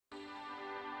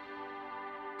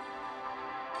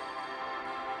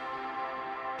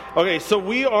Okay, so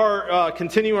we are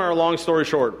continuing our long story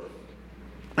short.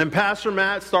 And Pastor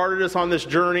Matt started us on this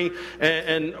journey,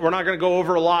 and we're not going to go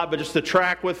over a lot, but just to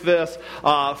track with this.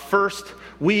 First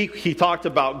week, he talked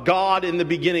about God in the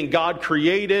beginning. God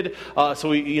created,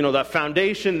 that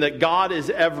foundation that God is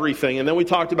everything. And then we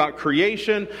talked about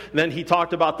creation. Then he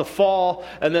talked about the fall.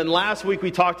 And then last week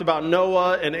we talked about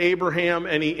Noah and Abraham,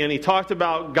 and he talked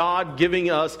about God giving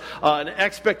us an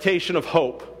expectation of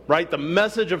hope. Right? The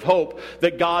message of hope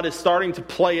that God is starting to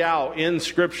play out in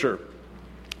Scripture.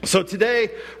 So today,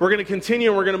 we're going to continue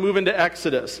and we're going to move into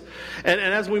Exodus. And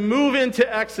as we move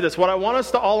into Exodus, what I want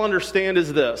us to all understand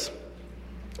is this.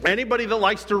 Anybody that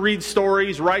likes to read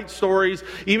stories, write stories,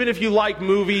 even if you like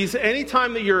movies,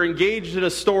 anytime that you're engaged in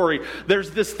a story,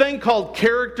 there's this thing called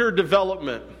character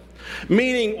development.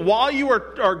 Meaning, while you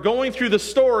are going through the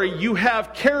story, you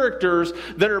have characters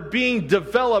that are being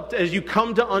developed as you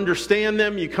come to understand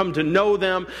them, you come to know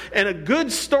them. And a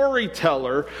good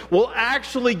storyteller will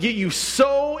actually get you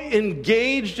so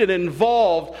engaged and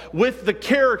involved with the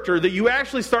character that you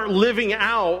actually start living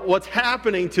out what's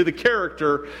happening to the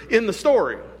character in the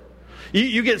story.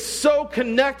 You get so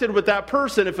connected with that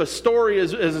person if a story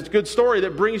is a good story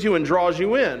that brings you and draws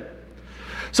you in.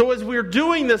 So as we're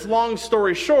doing this long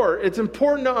story short, it's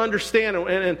important to understand,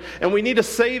 and we need to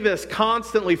say this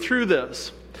constantly through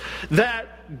this,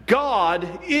 that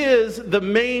God is the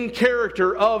main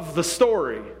character of the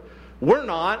story. We're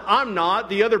not, I'm not,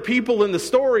 the other people in the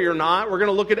story are not. We're going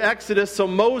to look at Exodus, so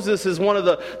Moses is one of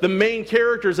the main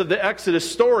characters of the Exodus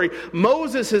story.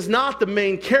 Moses is not the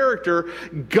main character,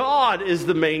 God is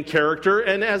the main character,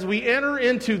 and as we enter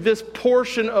into this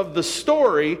portion of the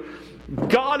story,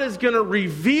 God is going to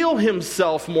reveal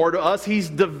himself more to us. He's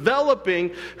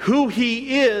developing who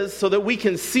he is so that we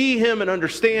can see him and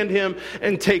understand him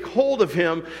and take hold of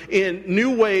him in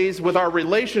new ways with our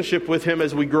relationship with him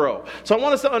as we grow. So I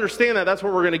want us to understand that. That's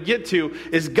what we're going to get to,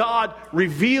 is God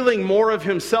revealing more of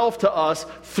himself to us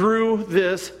through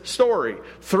this story,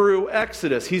 through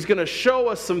Exodus. He's going to show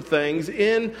us some things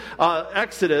in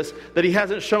Exodus that he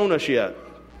hasn't shown us yet.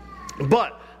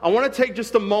 But I want to take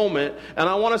just a moment and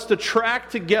I want us to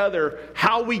track together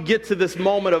how we get to this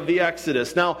moment of the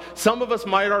Exodus. Now, some of us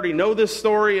might already know this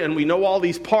story and we know all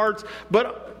these parts,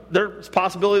 but there's a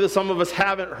possibility that some of us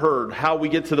haven't heard how we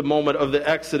get to the moment of the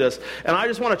Exodus. And I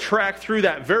just want to track through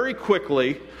that very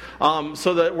quickly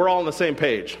so that we're all on the same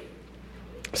page.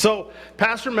 So,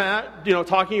 Pastor Matt,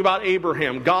 talking about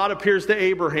Abraham, God appears to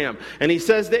Abraham, and he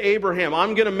says to Abraham,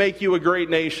 I'm going to make you a great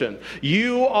nation.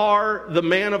 You are the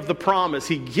man of the promise.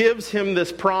 He gives him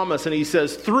this promise, and he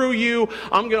says, through you,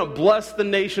 I'm going to bless the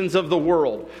nations of the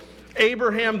world.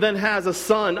 Abraham then has a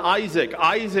son, Isaac.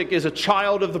 Isaac is a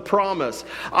child of the promise.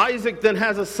 Isaac then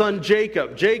has a son,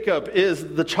 Jacob. Jacob is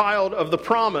the child of the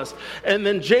promise. And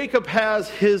then Jacob has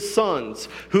his sons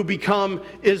who become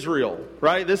Israel,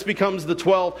 right? This becomes the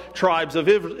 12 tribes of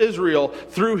Israel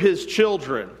through his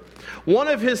children. One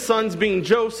of his sons being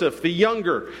Joseph, the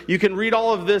younger. You can read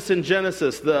all of this in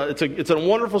Genesis. It's a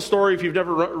wonderful story if you've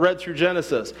never read through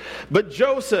Genesis. But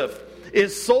Joseph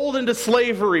is sold into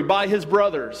slavery by his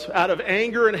brothers out of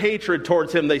anger and hatred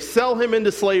towards him. They sell him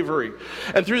into slavery.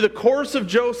 And through the course of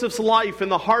Joseph's life and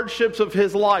the hardships of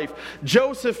his life,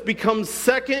 Joseph becomes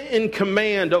second in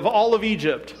command of all of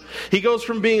Egypt. He goes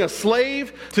from being a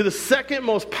slave to the second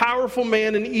most powerful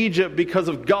man in Egypt because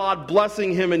of God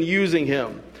blessing him and using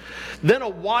him. Then a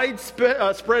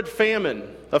widespread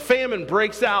famine. A famine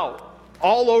breaks out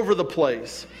all over the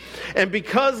place. And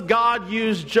because God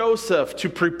used Joseph to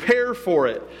prepare for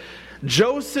it,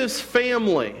 Joseph's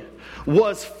family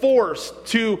was forced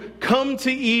to come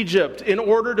to Egypt in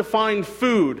order to find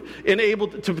food and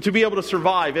to be able to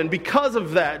survive. And because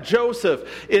of that, Joseph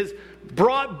is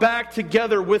brought back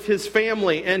together with his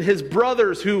family and his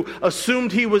brothers who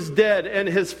assumed he was dead and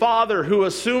his father who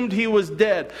assumed he was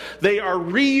dead. They are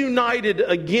reunited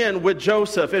again with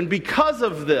Joseph. And because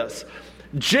of this,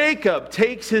 Jacob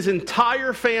takes his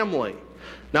entire family.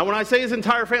 Now, when I say his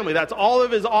entire family, that's all of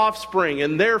his offspring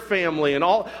and their family and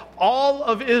all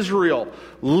of Israel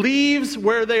leaves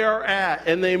where they are at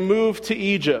and they move to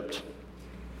Egypt.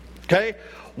 Okay?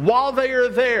 While they are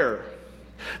there,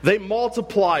 they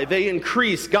multiply, they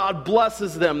increase, God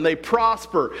blesses them, they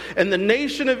prosper, and the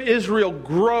nation of Israel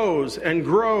grows and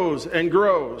grows and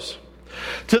grows.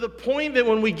 To the point that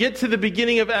when we get to the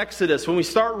beginning of Exodus, when we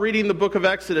start reading the book of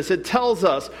Exodus, it tells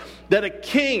us that a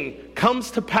king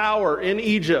comes to power in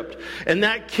Egypt. And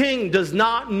that king does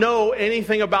not know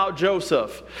anything about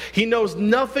Joseph. He knows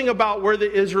nothing about where the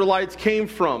Israelites came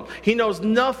from. He knows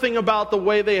nothing about the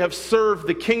way they have served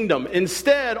the kingdom.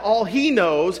 Instead, all he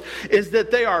knows is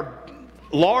that they are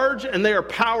large and they are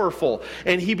powerful,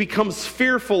 and he becomes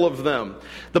fearful of them.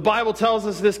 The Bible tells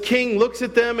us this king looks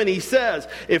at them and he says,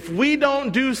 if we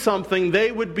don't do something,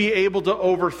 they would be able to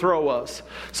overthrow us.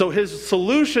 So his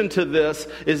solution to this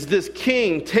is this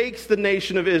king takes the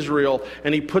nation of Israel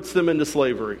and he puts them into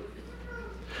slavery.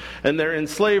 And they're in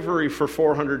slavery for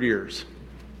 400 years.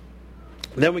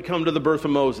 Then we come to the birth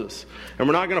of Moses. And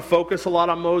we're not going to focus a lot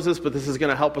on Moses, but this is going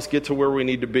to help us get to where we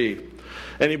need to be.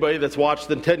 Anybody that's watched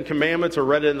the Ten Commandments or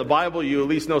read it in the Bible, you at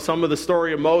least know some of the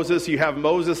story of Moses. You have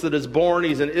Moses that is born.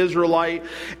 He's an Israelite.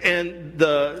 And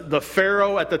the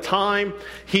Pharaoh at the time,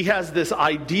 he has this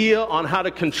idea on how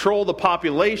to control the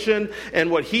population.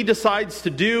 And what he decides to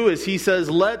do is he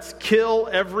says, let's kill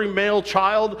every male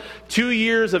child 2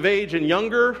 years of age and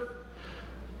younger.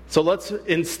 So let's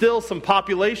instill some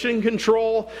population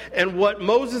control. And what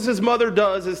Moses' mother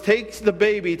does is takes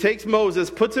Moses,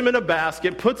 puts him in a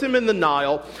basket, puts him in the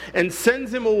Nile, and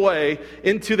sends him away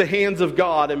into the hands of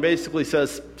God and basically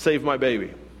says, save my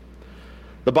baby.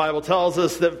 The Bible tells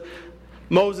us that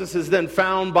Moses is then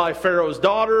found by Pharaoh's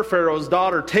daughter. Pharaoh's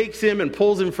daughter takes him and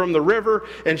pulls him from the river,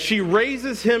 and she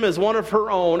raises him as one of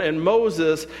her own, and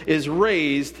Moses is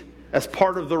raised as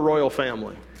part of the royal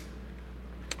family.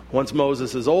 Once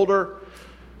Moses is older,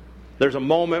 there's a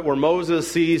moment where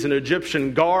Moses sees an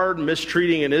Egyptian guard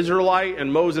mistreating an Israelite,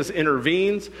 and Moses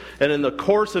intervenes. And in the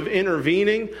course of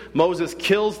intervening, Moses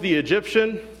kills the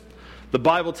Egyptian. The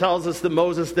Bible tells us that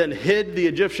Moses then hid the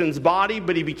Egyptian's body,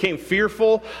 but he became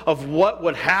fearful of what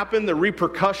would happen, the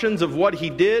repercussions of what he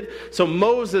did. So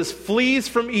Moses flees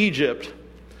from Egypt,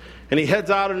 and he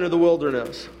heads out into the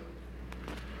wilderness.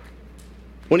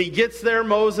 When he gets there,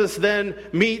 Moses then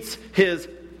meets his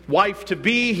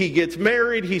wife-to-be, he gets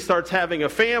married, he starts having a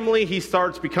family, he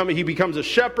becomes a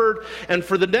shepherd, and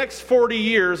for the next 40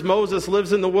 years, Moses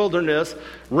lives in the wilderness,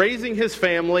 raising his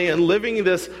family and living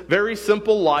this very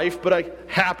simple life, but a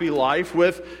happy life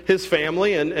with his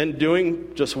family and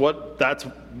doing just that's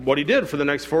what he did for the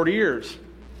next 40 years.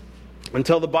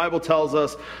 Until the Bible tells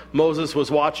us Moses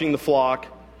was watching the flock,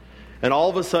 and all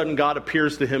of a sudden God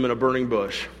appears to him in a burning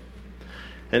bush.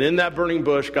 And in that burning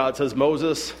bush, God says,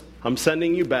 Moses, I'm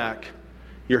sending you back.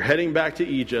 You're heading back to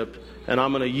Egypt, and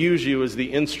I'm going to use you as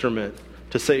the instrument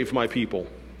to save my people.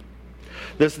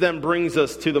 This then brings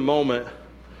us to the moment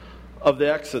of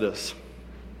the Exodus.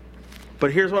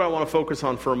 But here's what I want to focus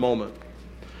on for a moment.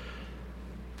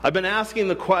 I've been asking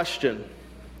the question,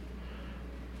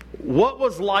 what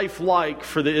was life like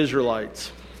for the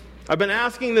Israelites? I've been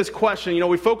asking this question.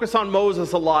 We focus on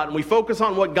Moses a lot, and we focus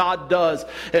on what God does,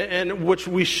 and which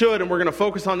we should, and we're going to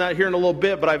focus on that here in a little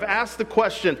bit. But I've asked the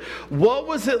question, what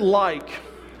was it like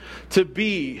to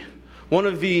be one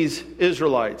of these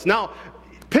Israelites? Now,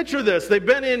 picture this. They've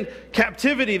been in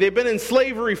captivity. They've been in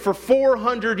slavery for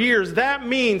 400 years. That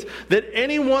means that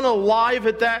anyone alive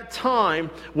at that time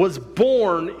was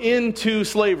born into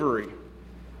slavery.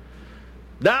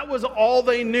 That was all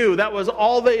they knew. That was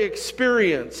all they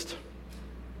experienced.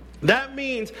 That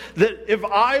means that if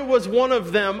I was one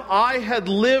of them, I had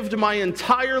lived my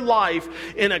entire life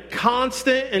in a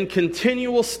constant and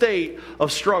continual state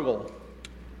of struggle,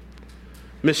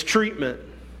 mistreatment,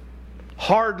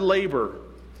 hard labor.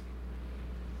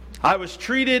 I was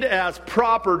treated as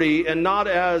property and not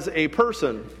as a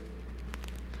person.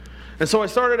 And so I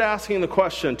started asking the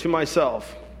question to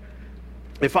myself,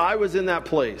 if I was in that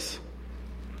place,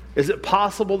 is it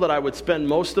possible that I would spend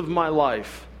most of my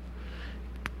life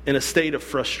in a state of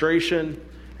frustration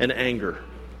and anger?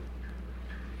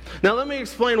 Now let me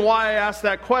explain why I asked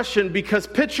that question, because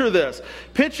picture this.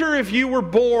 Picture if you were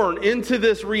born into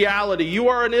this reality. You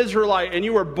are an Israelite and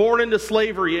you were born into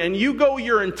slavery, and you go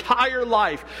your entire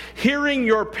life hearing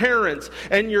your parents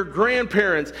and your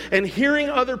grandparents and hearing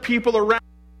other people around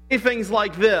say things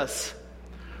like this: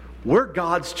 we're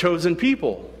God's chosen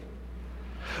people.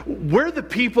 We're the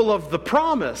people of the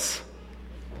promise.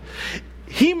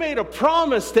 He made a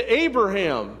promise to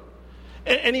Abraham,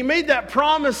 and he made that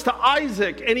promise to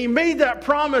Isaac, and he made that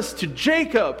promise to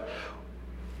Jacob.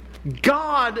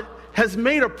 God has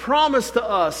made a promise to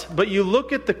us, but you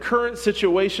look at the current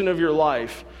situation of your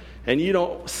life, and you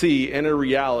don't see any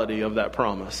reality of that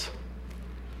promise.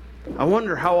 I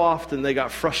wonder how often they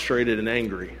got frustrated and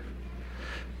angry.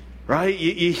 Right?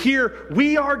 You hear,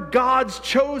 we are God's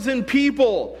chosen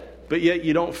people, but yet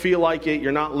you don't feel like it,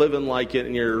 you're not living like it,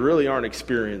 and you really aren't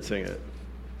experiencing it.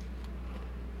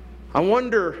 I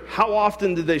wonder how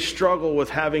often did they struggle with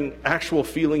having actual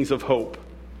feelings of hope,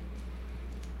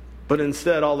 but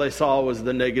instead all they saw was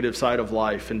the negative side of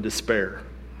life and despair.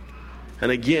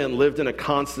 And again, lived in a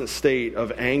constant state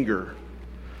of anger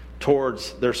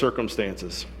towards their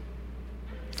circumstances.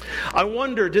 I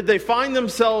wonder, did they find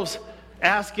themselves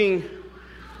asking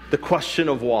the question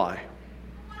of why?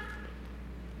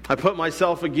 I put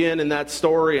myself again in that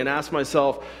story and asked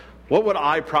myself, what would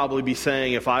I probably be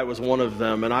saying if I was one of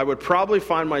them? And I would probably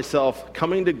find myself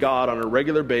coming to God on a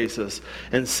regular basis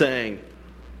and saying,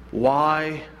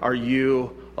 why are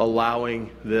you allowing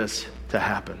this to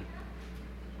happen?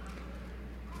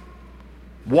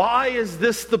 Why is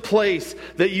this the place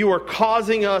that you are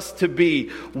causing us to be?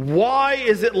 Why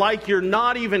is it like you're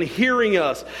not even hearing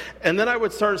us? And then I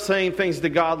would start saying things to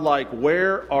God like,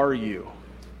 where are you?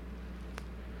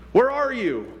 Where are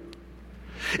you?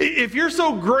 If you're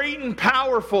so great and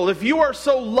powerful, if you are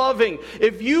so loving,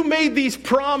 if you made these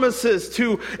promises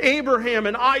to Abraham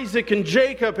and Isaac and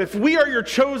Jacob, if we are your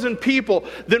chosen people,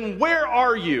 then where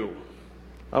are you?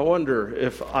 I wonder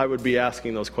if I would be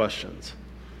asking those questions.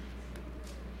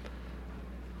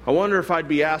 I wonder if I'd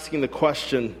be asking the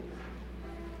question,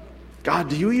 God,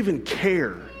 do you even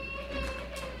care?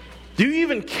 Do you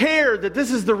even care that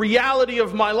this is the reality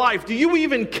of my life? Do you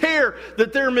even care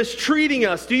that they're mistreating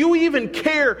us? Do you even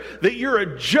care that you're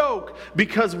a joke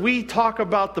because we talk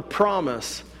about the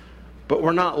promise, but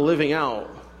we're not living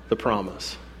out the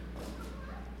promise?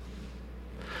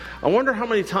 I wonder how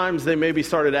many times they maybe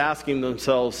started asking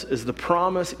themselves, is the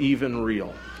promise even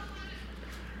real?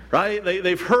 Right?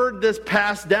 They've heard this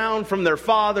passed down from their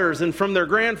fathers and from their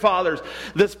grandfathers,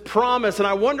 this promise. And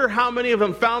I wonder how many of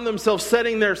them found themselves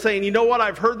sitting there saying, you know what,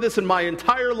 I've heard this in my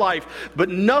entire life, but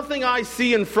nothing I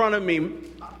see in front of me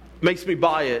makes me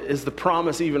buy it. Is the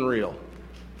promise even real?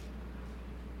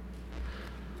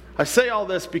 I say all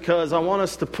this because I want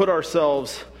us to put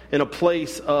ourselves in a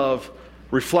place of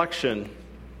reflection.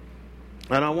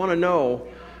 And I want to know,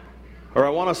 or I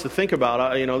want us to think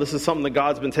about, this is something that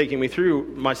God's been taking me through,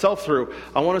 myself through.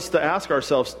 I want us to ask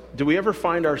ourselves, do we ever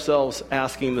find ourselves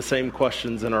asking the same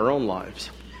questions in our own lives?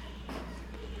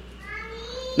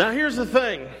 Now here's the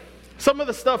thing. Some of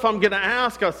the stuff I'm going to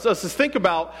ask us to think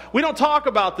about, we don't talk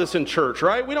about this in church,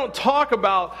 right? We don't talk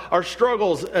about our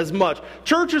struggles as much.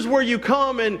 Church is where you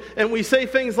come and we say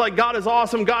things like, God is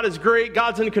awesome, God is great,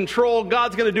 God's in control,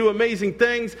 God's going to do amazing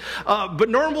things. But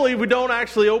normally we don't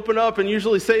actually open up and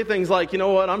usually say things like, you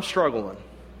know what, I'm struggling.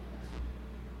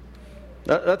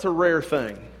 That's a rare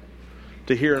thing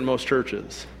to hear in most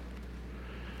churches.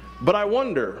 But I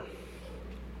wonder,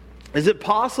 is it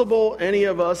possible any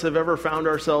of us have ever found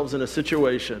ourselves in a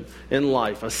situation in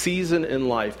life, a season in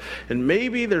life, and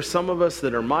maybe there's some of us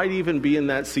that might even be in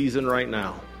that season right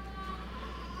now,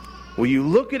 where you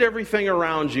look at everything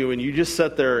around you and you just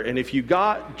sit there, and if you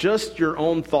got just your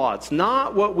own thoughts,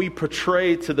 not what we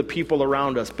portray to the people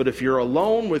around us, but if you're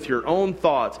alone with your own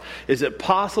thoughts, is it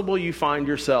possible you find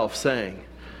yourself saying,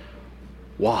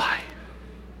 why?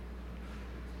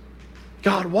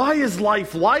 God, why is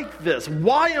life like this?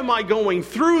 Why am I going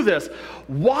through this?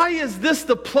 Why is this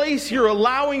the place you're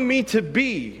allowing me to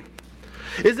be?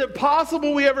 Is it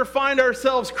possible we ever find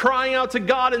ourselves crying out to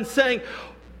God and saying,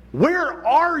 where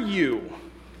are you?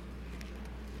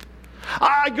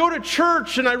 I go to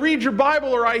church and I read your Bible,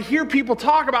 or I hear people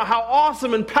talk about how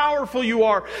awesome and powerful you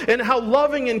are and how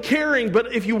loving and caring.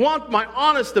 But if you want my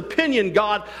honest opinion,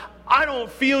 God, I don't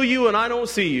feel you and I don't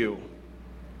see you.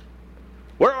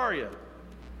 Where are you?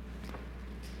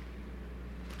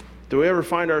 Do we ever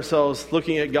find ourselves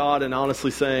looking at God and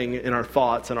honestly saying in our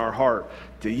thoughts and our heart,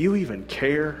 do you even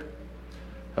care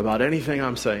about anything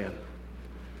I'm saying?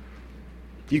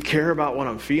 Do you care about what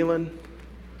I'm feeling?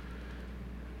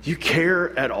 Do you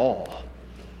care at all?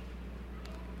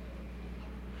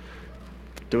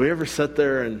 Do we ever sit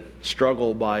there and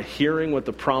struggle by hearing what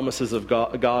the promises of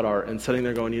God are and sitting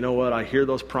there going, you know what, I hear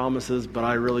those promises, but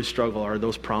I really struggle. Are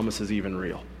those promises even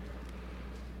real?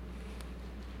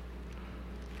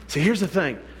 See, here's the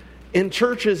thing. In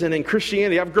churches and in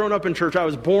Christianity, I've grown up in church. I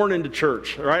was born into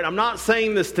church. All right? I'm not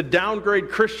saying this to downgrade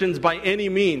Christians by any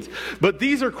means, but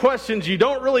these are questions you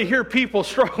don't really hear people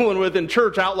struggling with in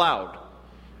church out loud.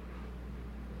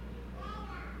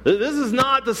 This is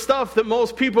not the stuff that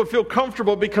most people feel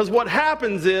comfortable, because what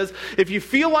happens is, if you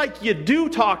feel like you do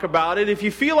talk about it, if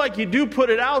you feel like you do put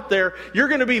it out there, you're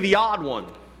going to be the odd one.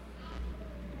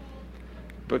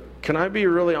 But can I be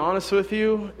really honest with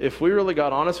you? If we really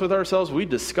got honest with ourselves, we'd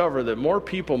discover that more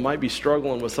people might be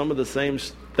struggling with some of the same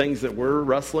things that we're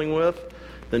wrestling with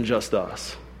than just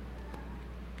us.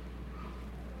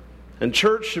 And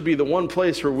church should be the one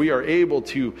place where we are able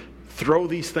to throw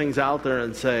these things out there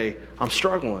and say, I'm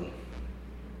struggling.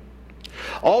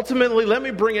 Ultimately, let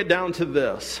me bring it down to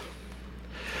this.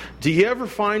 Do you ever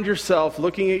find yourself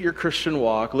looking at your Christian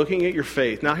walk, looking at your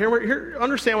faith? Now, here,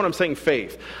 understand when I'm saying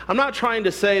faith. I'm not trying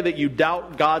to say that you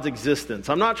doubt God's existence.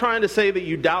 I'm not trying to say that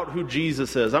you doubt who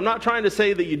Jesus is. I'm not trying to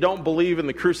say that you don't believe in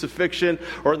the crucifixion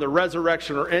or in the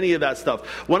resurrection or any of that stuff.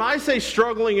 When I say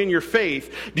struggling in your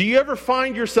faith, do you ever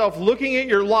find yourself looking at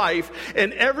your life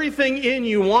and everything in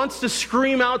you wants to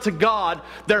scream out to God,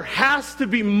 there has to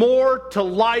be more to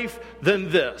life than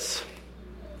this?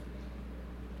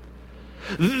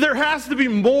 There has to be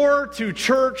more to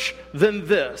church than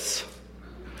this.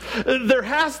 There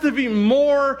has to be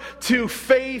more to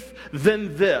faith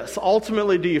than this.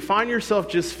 Ultimately, do you find yourself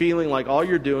just feeling like all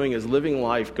you're doing is living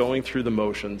life going through the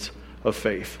motions of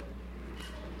faith?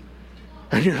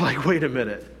 And you're like, wait a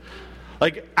minute.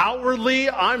 Like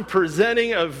outwardly, I'm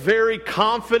presenting a very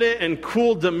confident and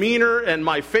cool demeanor and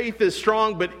my faith is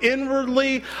strong, but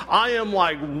inwardly, I am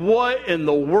like, what in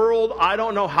the world? I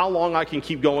don't know how long I can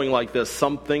keep going like this.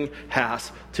 Something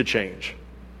has to change.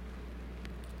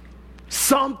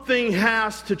 Something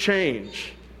has to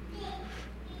change.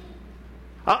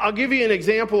 I'll give you an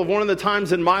example of one of the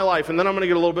times in my life, and then I'm going to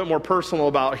get a little bit more personal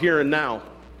about here and now.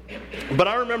 But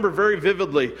I remember very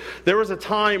vividly, there was a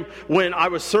time when I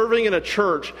was serving in a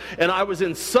church and I was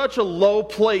in such a low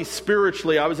place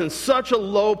spiritually. I was in such a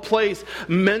low place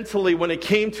mentally when it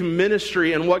came to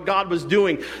ministry and what God was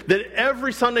doing, that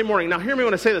every Sunday morning, now hear me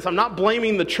when I say this, I'm not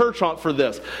blaming the church for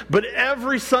this, but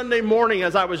every Sunday morning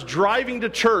as I was driving to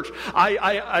church,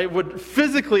 I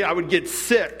would get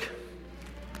sick.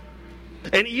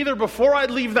 And either before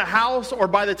I'd leave the house or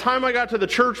by the time I got to the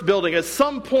church building, at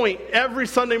some point every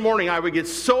Sunday morning I would get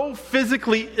so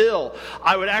physically ill,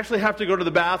 I would actually have to go to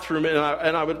the bathroom and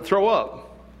I would throw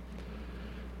up.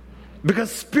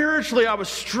 Because spiritually I was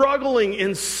struggling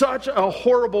in such a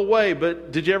horrible way.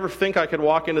 But did you ever think I could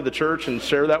walk into the church and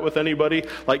share that with anybody?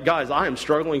 Like, guys, I am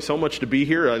struggling so much to be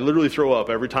here, I literally throw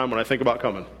up every time when I think about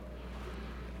coming.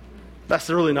 That's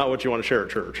really not what you want to share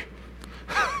at church.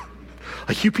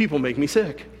 Like, you people make me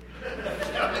sick.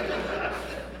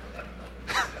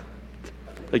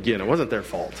 Again, it wasn't their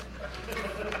fault.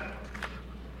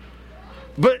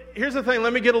 But here's the thing,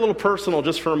 let me get a little personal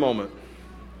just for a moment.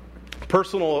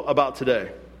 Personal about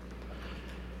today.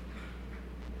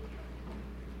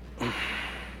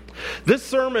 This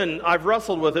sermon, I've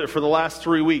wrestled with it for the last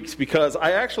 3 weeks because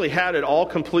I actually had it all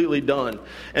completely done.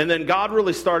 And then God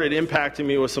really started impacting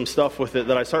me with some stuff with it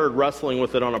that I started wrestling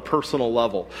with it on a personal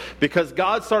level. Because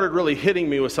God started really hitting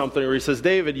me with something where he says,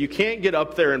 David, you can't get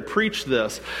up there and preach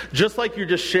this just like you're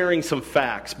just sharing some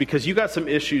facts because you got some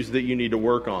issues that you need to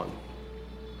work on.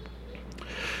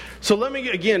 So let me,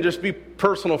 again, just be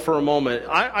personal for a moment.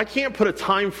 I can't put a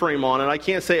time frame on it. I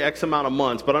can't say X amount of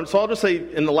months, but so I'll just say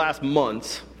in the last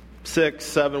months, 6,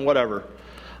 7, whatever.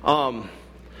 I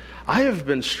have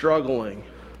been struggling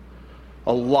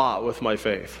a lot with my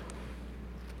faith.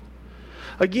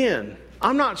 Again,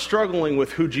 I'm not struggling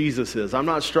with who Jesus is. I'm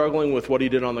not struggling with what he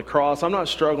did on the cross. I'm not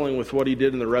struggling with what he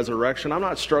did in the resurrection. I'm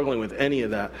not struggling with any of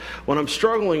that. What I'm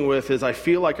struggling with is I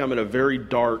feel like I'm in a very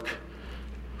dark,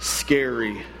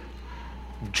 scary,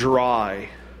 dry,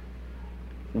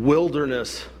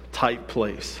 wilderness type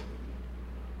place.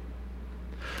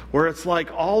 Where it's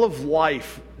like all of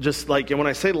life, just like, and when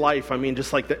I say life, I mean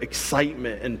just like the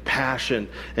excitement and passion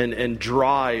and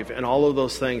drive and all of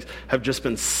those things have just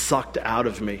been sucked out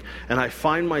of me. And I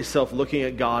find myself looking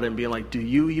at God and being like, do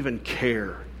you even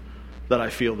care that I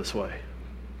feel this way?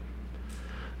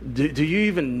 Do you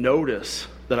even notice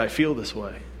that I feel this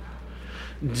way?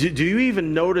 Do you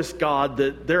even notice, God,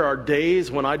 that there are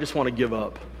days when I just want to give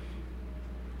up?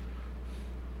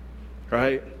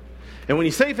 Right? And when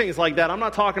you say things like that, I'm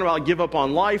not talking about give up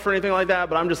on life or anything like that,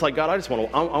 but I'm just like, God, I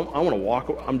want to walk.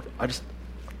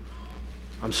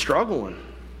 I'm struggling.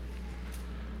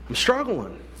 I'm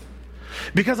struggling.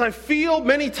 Because I feel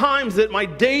many times that my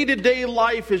day-to-day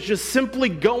life is just simply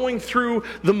going through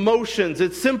the motions.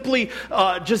 It's simply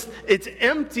it's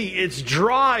empty, it's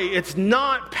dry, it's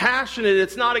not passionate,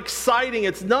 it's not exciting,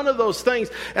 it's none of those things.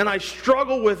 And I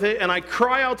struggle with it, and I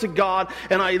cry out to God,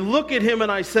 and I look at him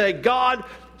and I say, God,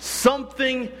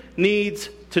 something needs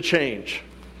to change.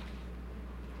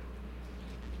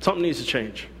 Something needs to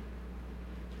change.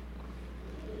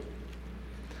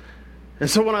 And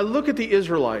so when I look at the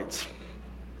Israelites,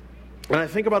 and I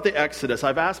think about the Exodus,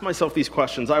 I've asked myself these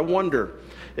questions. I wonder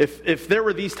if there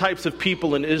were these types of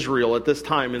people in Israel at this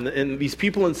time, and these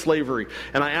people in slavery,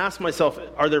 and I ask myself,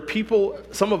 are there people,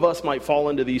 some of us might fall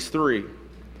into these three.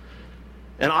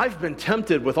 And I've been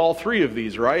tempted with all three of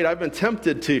these, right? I've been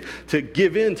tempted to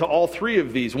give in to all three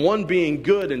of these. One being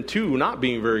good and two not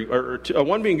being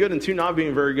one being good and two not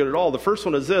being very good at all. The first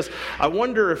one is this. I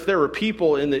wonder if there were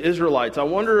people in the Israelites. I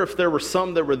wonder if there were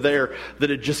some that were there that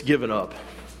had just given up.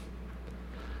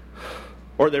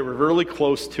 Or they were really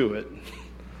close to it.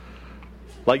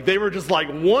 Like they were just like,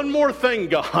 one more thing,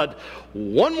 God.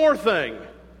 One more thing.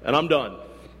 And I'm done.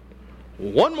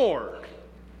 One more.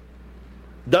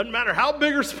 Doesn't matter how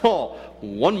big or small.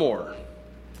 One more.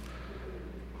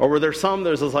 Or were there some that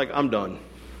was just like, I'm done.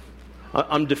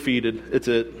 I'm defeated. It's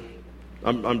it.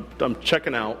 I'm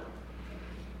checking out.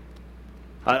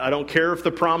 I don't care if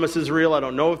the promise is real. I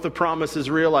don't know if the promise is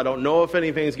real. I don't know if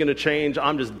anything's going to change.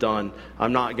 I'm just done.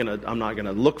 I'm not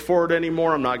gonna look for it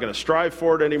anymore. I'm not going to strive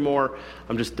for it anymore.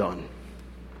 I'm just done.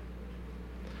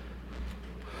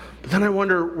 But then I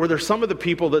wonder, were there some of the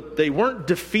people that they weren't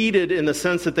defeated in the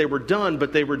sense that they were done,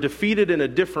 but they were defeated in a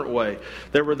different way?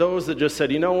 There were those that just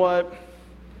said, you know what?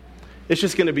 It's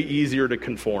just going to be easier to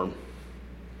conform.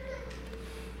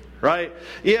 Right?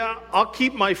 Yeah, I'll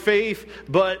keep my faith,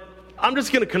 but I'm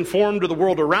just going to conform to the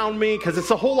world around me because it's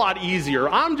a whole lot easier.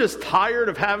 I'm just tired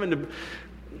of having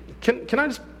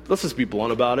to... Let's just be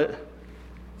blunt about it.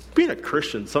 Being a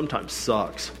Christian sometimes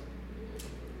sucks.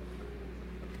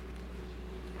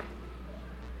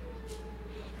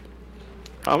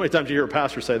 How many times do you hear a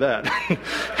pastor say that?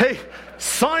 Hey,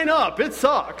 sign up. It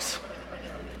sucks.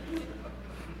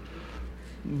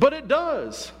 But it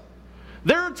does.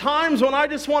 There are times when I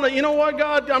just want to, you know what,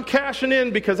 God, I'm cashing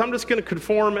in because I'm just going to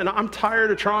conform and I'm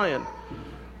tired of trying.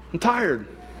 I'm tired.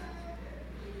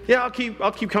 Yeah, I'll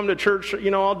keep coming to church.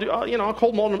 I'll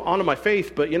hold on to my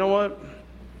faith, but you know what?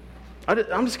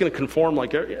 I'm just going to conform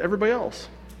like everybody else.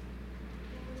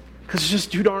 Because it's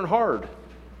just too darn hard.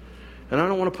 And I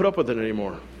don't want to put up with it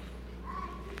anymore.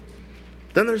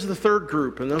 Then there's the third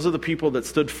group, and those are the people that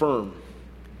stood firm.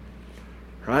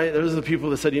 Right? Those are the people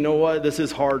that said, you know what, this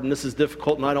is hard and this is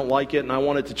difficult and I don't like it and I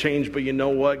want it to change, but you know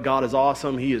what, God is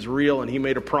awesome, He is real, and He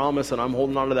made a promise and I'm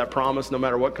holding on to that promise no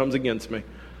matter what comes against me.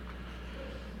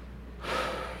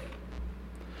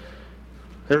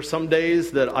 There's some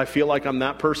days that I feel like I'm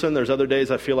that person. There's other days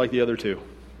I feel like the other two.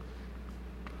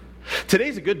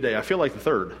 Today's a good day. I feel like the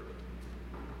third.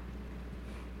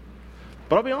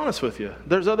 But I'll be honest with you.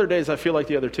 There's other days I feel like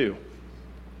the other two.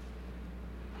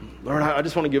 Lord, I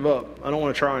just want to give up. I don't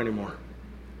want to try anymore.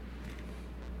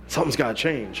 Something's got to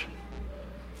change.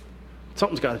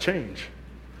 Something's got to change.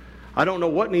 I don't know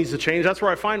what needs to change. That's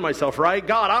where I find myself, right?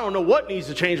 God, I don't know what needs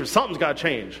to change, but something's got to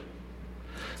change.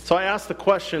 So I ask the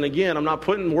question again. I'm not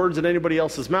putting words in anybody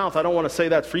else's mouth. I don't want to say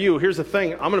that for you. Here's the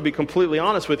thing. I'm going to be completely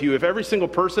honest with you. If every single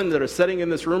person that is sitting in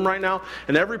this room right now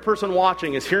and every person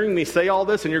watching is hearing me say all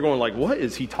this and you're going like, what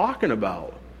is he talking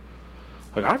about?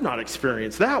 Like, I've not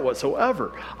experienced that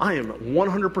whatsoever. I am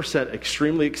 100%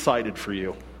 extremely excited for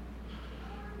you.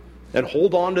 And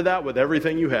hold on to that with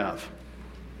everything you have.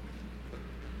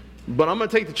 But I'm going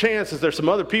to take the chance, as there's some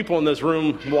other people in this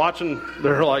room watching,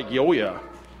 they're like, oh yeah,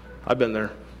 I've been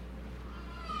there.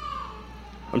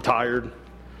 I'm tired.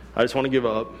 I just want to give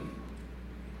up.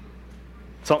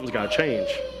 Something's got to change.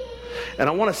 And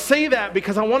I want to say that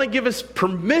because I want to give us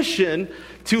permission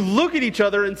to look at each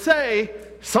other and say,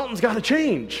 something's got to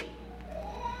change.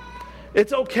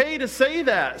 It's okay to say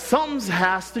that. Something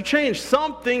has to change.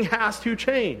 Something has to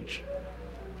change.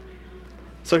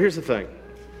 So here's the thing.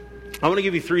 I want to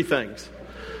give you three things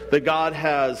that God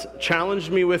has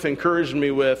challenged me with, encouraged me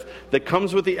with, that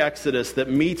comes with the Exodus, that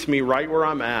meets me right where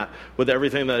I'm at with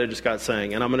everything that I just got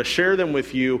saying. And I'm going to share them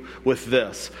with you with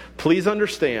this. Please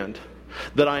understand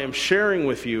that I am sharing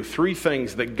with you three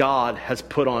things that God has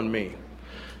put on me.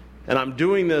 And I'm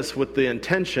doing this with the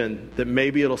intention that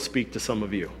maybe it'll speak to some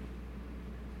of you.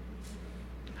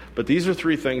 But these are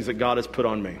three things that God has put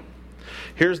on me.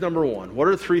 Here's number one. What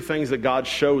are three things that God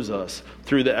shows us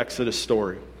through the Exodus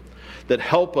story that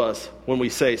help us when we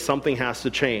say something has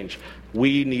to change?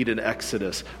 We need an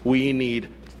Exodus. We need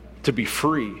to be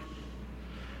free.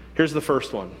 Here's the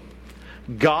first one.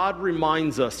 God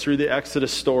reminds us through the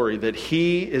Exodus story that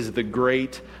He is the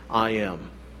great I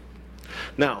am.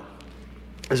 Now,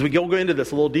 as we go into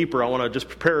this a little deeper, I want to just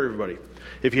prepare everybody.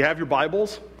 If you have your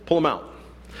Bibles, pull them out.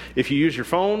 If you use your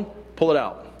phone, pull it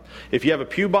out. If you have a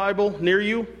pew Bible near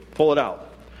you, pull it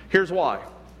out. Here's why.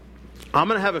 I'm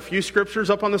going to have a few scriptures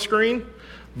up on the screen,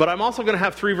 but I'm also going to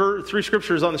have three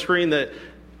scriptures on the screen that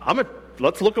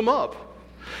let's look them up.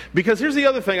 Because here's the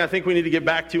other thing I think we need to get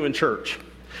back to in church.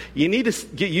 You need to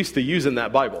get used to using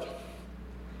that Bible.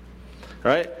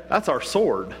 Right? That's our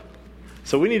sword.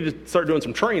 So we need to start doing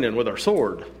some training with our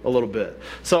sword a little bit.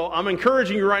 So I'm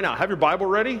encouraging you right now, have your Bible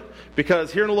ready,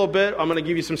 because here in a little bit, I'm going to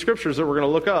give you some scriptures that we're going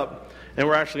to look up, and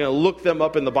we're actually going to look them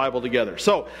up in the Bible together.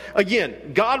 So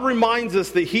again, God reminds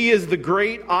us that he is the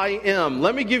great I am.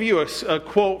 Let me give you a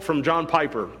quote from John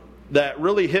Piper that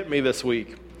really hit me this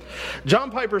week.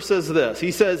 John Piper says this.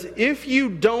 He says, if you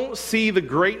don't see the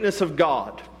greatness of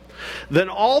God, then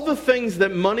all the things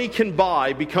that money can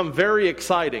buy become very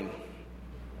exciting.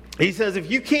 He says, if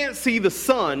you can't see the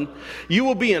sun, you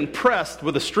will be impressed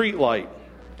with a street light.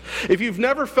 If you've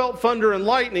never felt thunder and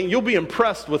lightning, you'll be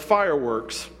impressed with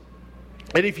fireworks.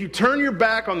 And if you turn your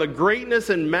back on the greatness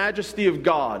and majesty of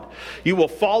God, you will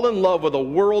fall in love with a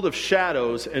world of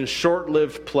shadows and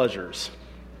short-lived pleasures.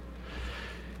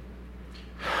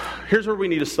 Here's where we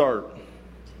need to start.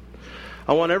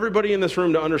 I want everybody in this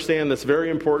room to understand this very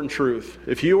important truth.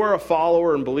 If you are a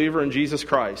follower and believer in Jesus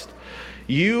Christ,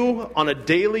 you, on a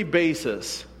daily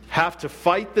basis, have to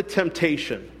fight the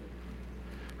temptation,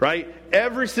 right?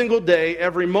 Every single day,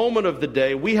 every moment of the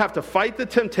day, we have to fight the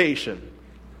temptation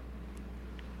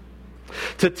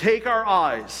to take our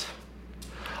eyes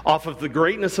off of the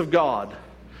greatness of God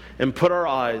and put our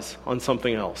eyes on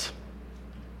something else.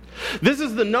 This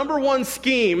is the number one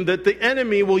scheme that the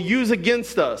enemy will use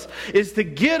against us, is to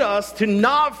get us to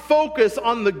not focus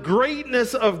on the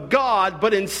greatness of God,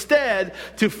 but instead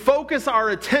to focus our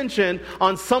attention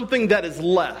on something that is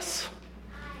less.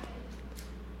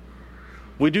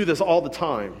 We do this all the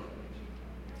time.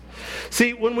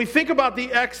 See, when we think about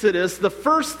the Exodus, the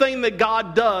first thing that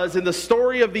God does in the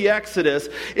story of the Exodus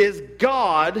is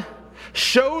God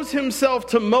shows himself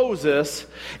to Moses,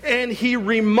 and he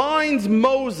reminds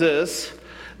Moses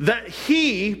that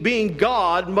he, being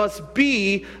God, must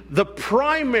be the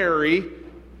primary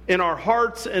in our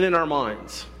hearts and in our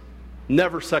minds,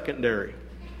 never secondary.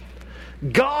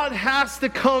 God has to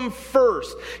come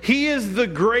first. He is the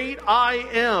great I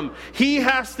am. He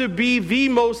has to be the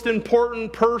most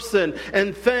important person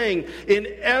and thing in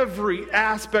every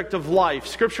aspect of life.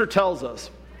 Scripture tells us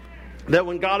that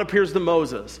when God appears to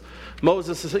Moses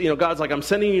says, God's like, I'm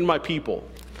sending you my people.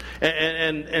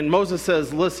 And Moses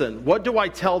says, listen, what do I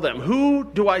tell them? Who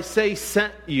do I say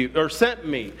sent you or sent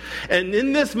me? And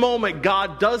in this moment,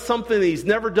 God does something that he's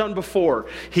never done before.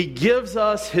 He gives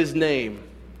us his name.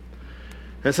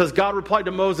 And it says, God replied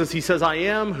to Moses, he says, I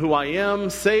am who I am.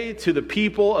 Say to the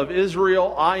people of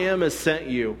Israel, I am has sent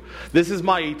you. This is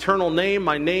my eternal name,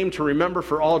 my name to remember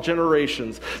for all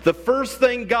generations. The first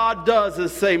thing God does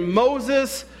is say,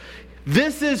 Moses,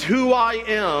 this is who I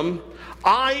am.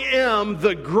 I am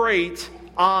the great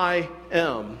I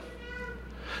am.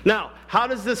 Now, how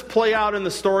does this play out in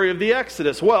the story of the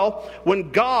Exodus? Well,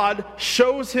 when God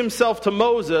shows himself to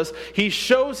Moses, he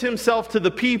shows himself to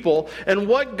the people. And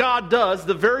what God does,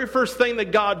 the very first thing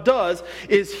that God does,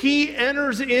 is he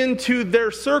enters into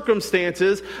their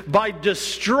circumstances by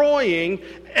destroying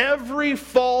every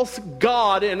false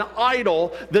god and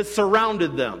idol that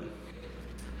surrounded them.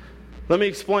 Let me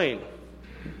explain.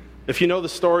 If you know the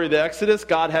story of the Exodus,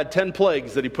 God had 10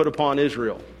 plagues that he put upon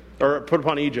Israel, or put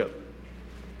upon Egypt.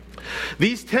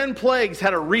 These 10 plagues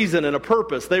had a reason and a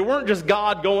purpose. They weren't just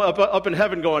God going up in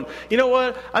heaven going, you know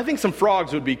what, I think some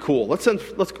frogs would be cool.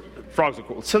 Frogs are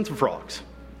cool. Let's send some frogs.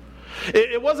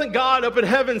 It wasn't God up in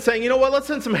heaven saying, you know what, let's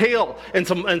send some hail and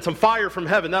some fire from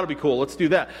heaven. That'll be cool. Let's do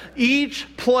that. Each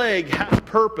plague had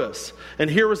purpose. And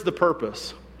here was the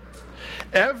purpose.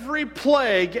 Every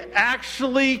plague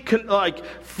actually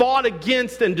fought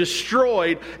against and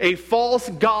destroyed a false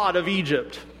god of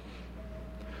Egypt.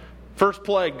 First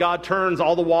plague, God turns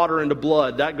all the water into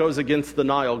blood. That goes against the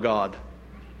Nile god.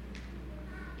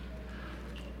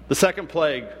 The second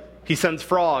plague, he sends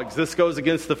frogs. This goes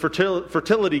against the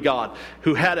fertility god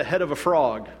who had a head of a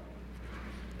frog.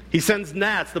 He sends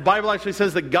gnats. The Bible actually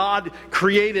says that God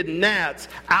created gnats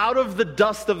out of the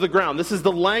dust of the ground. This is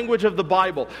the language of the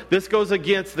Bible. This goes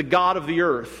against the God of the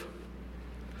earth.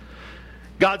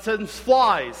 God sends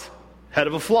flies. Head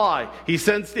of a fly. He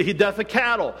doth a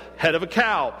cattle, head of a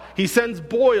cow. He sends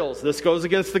boils. This goes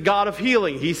against the God of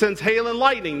healing. He sends hail and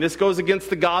lightning. This goes against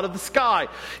the God of the sky.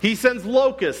 He sends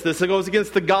locusts. This goes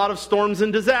against the God of storms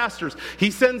and disasters.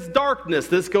 He sends darkness.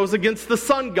 This goes against the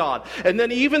sun god. And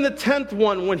then even the 10th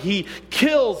one, when he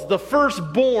kills the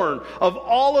firstborn of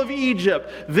all of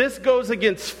Egypt, this goes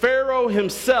against Pharaoh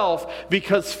himself,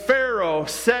 because Pharaoh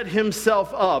set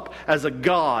himself up as a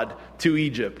god to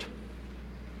Egypt.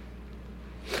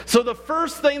 So the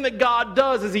first thing that God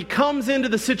does is he comes into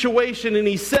the situation and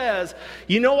he says,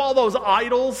 you know all those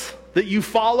idols that you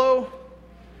follow?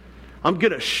 I'm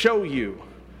going to show you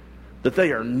that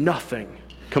they are nothing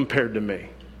compared to me.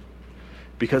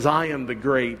 Because I am the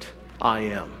great I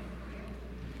am.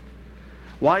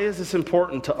 Why is this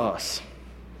important to us?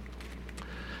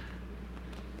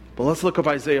 Well, let's look up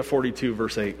Isaiah 42,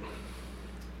 verse 8.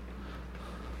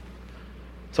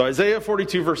 So Isaiah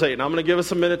 42, verse 8, and I'm going to give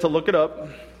us a minute to look it up.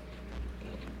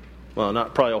 Well,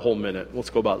 not probably a whole minute. Let's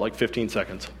go about like 15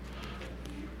 seconds.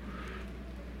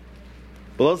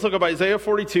 But let's look up Isaiah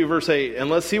 42, verse 8, and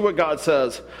let's see what God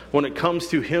says when it comes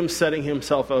to him setting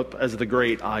himself up as the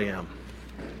great I am.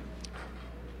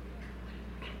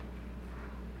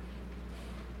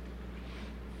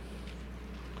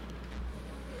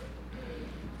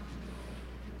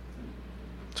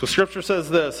 So Scripture says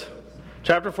this,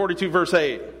 chapter 42, verse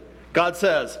 8. God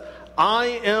says, I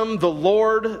am the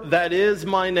Lord, that is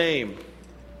my name.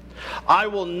 I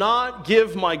will not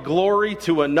give my glory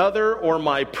to another or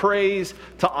my praise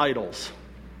to idols.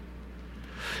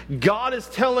 God is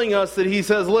telling us that he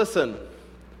says, listen,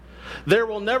 there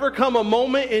will never come a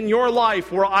moment in your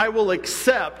life where I will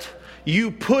accept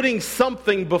you putting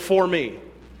something before me.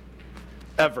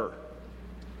 Ever.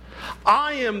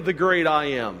 I am the great I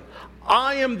am.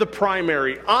 I am the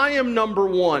primary. I am number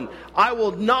one. I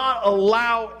will not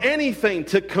allow anything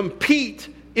to compete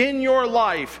in your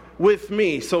life with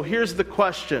me. So here's the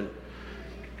question.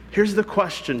 Here's the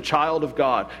question, child of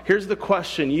God. Here's the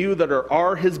question, you that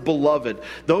are his beloved.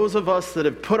 Those of us that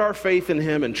have put our faith in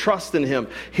him and trust in him.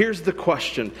 Here's the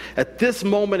question. At this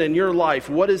moment in your life,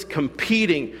 what is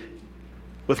competing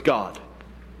with God?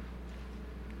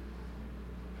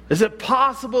 Is it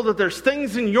possible that there's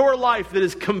things in your life that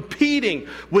is competing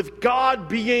with God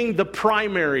being the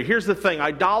primary? Here's the thing.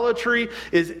 Idolatry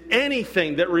is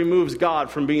anything that removes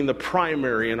God from being the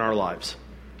primary in our lives.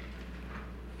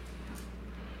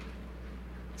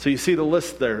 So you see the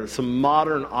list there, some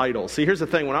modern idols. See, here's the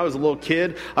thing. When I was a little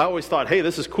kid, I always thought, hey,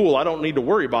 this is cool. I don't need to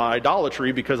worry about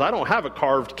idolatry because I don't have a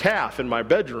carved calf in my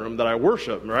bedroom that I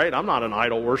worship, right? I'm not an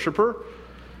idol worshiper.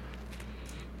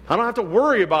 I don't have to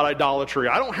worry about idolatry.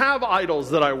 I don't have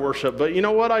idols that I worship. But you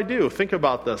know what I do? Think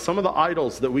about this. Some of the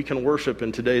idols that we can worship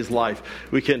in today's life,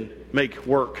 we can make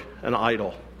work an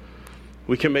idol.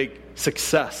 We can make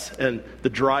success and the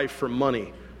drive for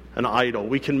money an idol.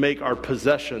 We can make our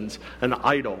possessions an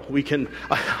idol.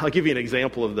 I'll give you an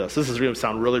example of this. This is going to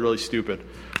sound really, really stupid.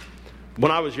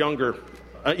 When I was younger,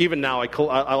 even now,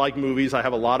 I like movies. I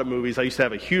have a lot of movies. I used to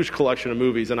have a huge collection of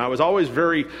movies, and I was always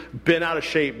very bent out of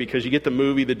shape because you get the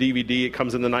movie, the DVD, it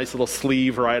comes in the nice little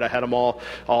sleeve, right? I had them all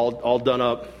done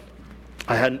up.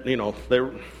 I hadn't,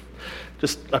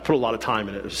 I put a lot of time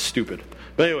in it. It was stupid.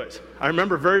 But anyways, I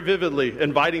remember very vividly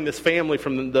inviting this family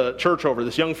from the church over,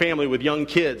 this young family with young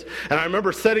kids. And I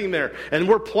remember sitting there, and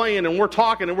we're playing, and we're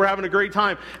talking, and we're having a great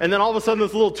time. And then all of a sudden,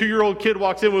 this little 2-year-old kid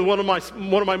walks in with one of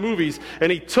my movies, and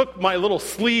he took my little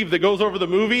sleeve that goes over the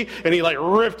movie, and he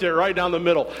ripped it right down the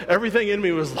middle. Everything in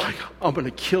me was like, I'm going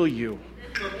to kill you.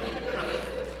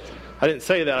 I didn't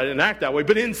say that. I didn't act that way.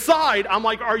 But inside, I'm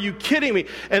like, are you kidding me?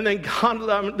 And then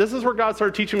God, this is where God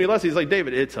started teaching me lessons. He's like,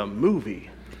 David, it's a movie.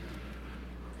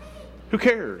 Who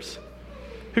cares?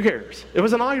 Who cares? It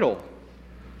was an idol.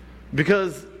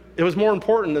 Because it was more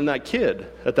important than that kid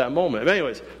at that moment. But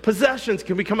anyways, possessions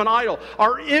can become an idol.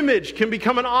 Our image can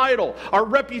become an idol. Our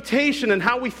reputation and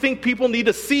how we think people need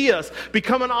to see us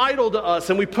become an idol to us.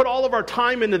 And we put all of our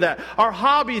time into that. Our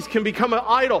hobbies can become an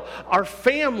idol. Our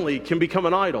family can become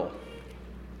an idol.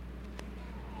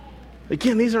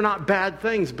 Again, these are not bad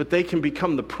things, but they can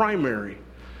become the primary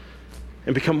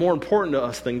and become more important to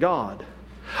us than God.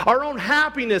 Our own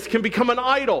happiness can become an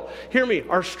idol. Hear me,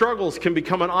 our struggles can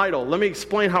become an idol. Let me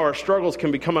explain how our struggles can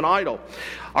become an idol.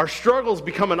 Our struggles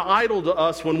become an idol to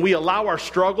us when we allow our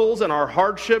struggles and our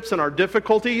hardships and our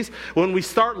difficulties, when we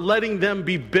start letting them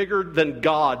be bigger than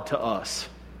God to us.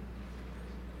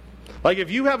 Like if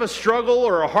you have a struggle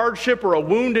or a hardship or a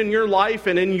wound in your life,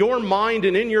 and in your mind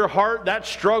and in your heart that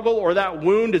struggle or that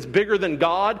wound is bigger than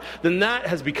God, then that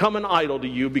has become an idol to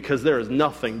you, because there is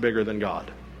nothing bigger than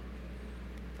God.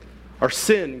 Our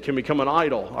sin can become an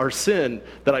idol. Our sin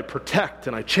that I protect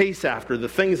and I chase after, the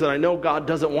things that I know God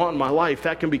doesn't want in my life,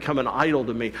 that can become an idol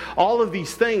to me. All of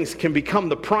these things can become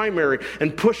the primary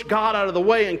and push God out of the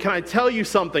way. And can I tell you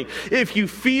something? If you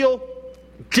feel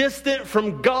distant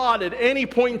from God at any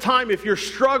point in time, if you're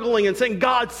struggling and saying,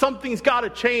 God, something's got to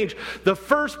change, the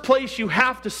first place you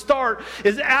have to start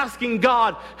is asking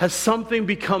God, has something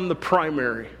become the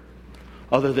primary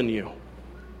other than you?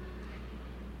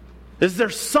 Is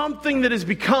there something that has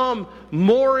become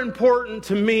more important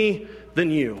to me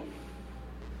than you?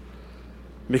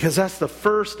 Because that's the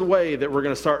first way that we're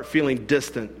going to start feeling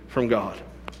distant from God.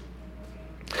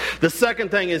 The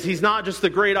second thing is, He's not just the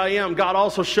great I am. God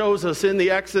also shows us in the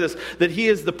Exodus that He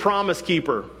is the promise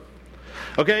keeper.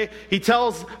 Okay? He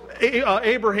tells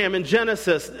Abraham in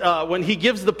Genesis, when he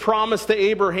gives the promise to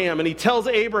Abraham, and he tells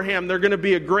Abraham they're going to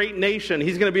be a great nation.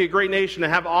 He's going to be a great nation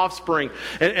and have offspring,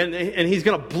 and he's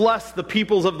going to bless the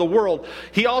peoples of the world.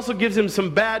 He also gives him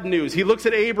some bad news. He looks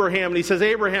at Abraham and he says,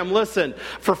 Abraham, listen,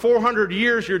 for 400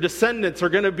 years your descendants are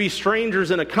going to be strangers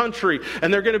in a country,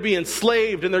 and they're going to be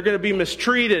enslaved, and they're going to be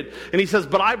mistreated. And he says,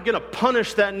 but I'm going to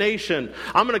punish that nation.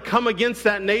 I'm going to come against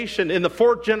that nation. In the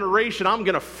 4th generation, I'm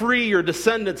going to free your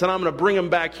descendants, and I'm going to bring them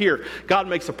back here. God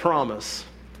makes a promise.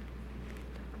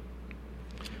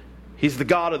 He's the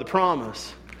God of the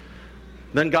promise.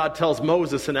 Then God tells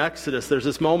Moses in Exodus, there's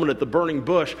this moment at the burning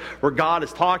bush where God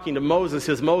is talking to Moses. He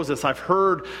says, Moses, I've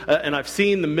heard and I've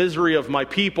seen the misery of my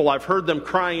people. I've heard them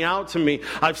crying out to me.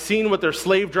 I've seen what their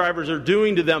slave drivers are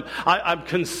doing to them. I'm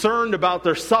concerned about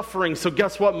their suffering. So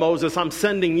guess what, Moses? I'm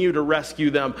sending you to rescue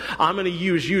them. I'm going to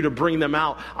use you to bring them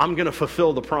out. I'm going to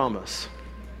fulfill the promise.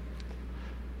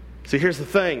 See, here's the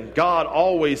thing. God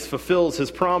always fulfills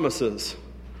His promises.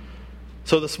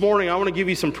 So this morning, I want to give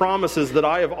you some promises that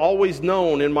I have always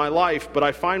known in my life, but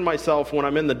I find myself when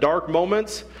I'm in the dark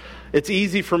moments, it's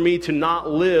easy for me to not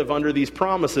live under these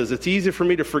promises. It's easy for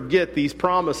me to forget these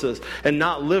promises and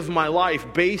not live my life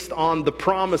based on the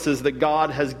promises that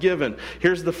God has given.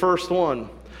 Here's the first one.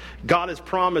 God has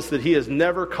promised that He is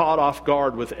never caught off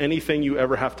guard with anything you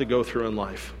ever have to go through in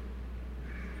life.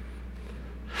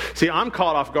 See, I'm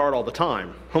caught off guard all the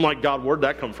time. I'm like, God, where'd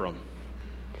that come from?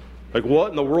 Like, what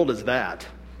in the world is that?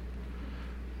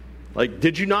 Like,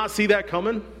 did you not see that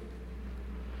coming?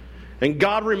 And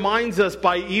God reminds us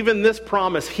by even this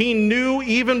promise. He knew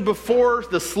even before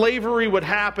the slavery would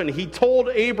happen. He told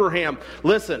Abraham,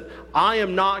 listen, I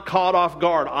am not caught off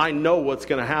guard. I know what's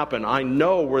going to happen. I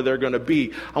know where they're going to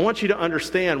be. I want you to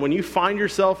understand, when you find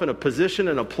yourself in a position,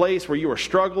 in a place where you are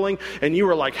struggling, and you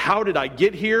are like, how did I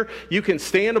get here? You can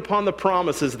stand upon the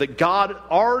promises that God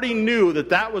already knew that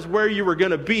that was where you were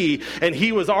going to be, and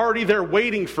He was already there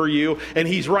waiting for you, and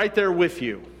He's right there with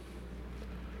you.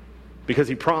 Because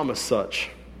He promised such.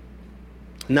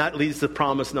 And that leads to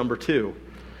promise number 2.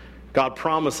 God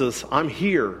promises, I'm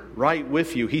here, right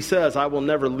with you. He says, I will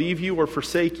never leave you or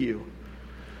forsake you.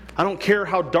 I don't care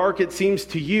how dark it seems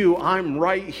to you, I'm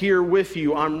right here with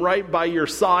you. I'm right by your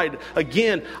side.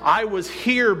 Again, I was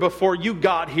here before you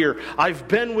got here. I've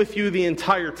been with you the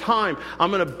entire time. I'm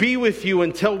going to be with you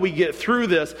until we get through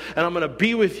this, and I'm going to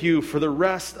be with you for the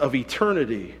rest of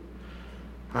eternity.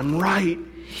 I'm right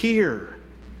here.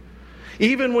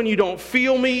 Even when you don't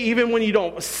feel me, even when you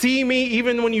don't see me,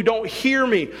 even when you don't hear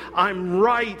me, I'm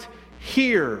right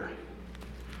here.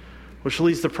 Which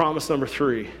leads to promise number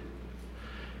 3,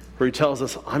 where He tells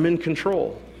us, I'm in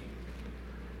control.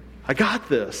 I got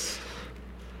this.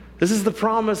 This is the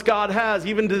promise God has.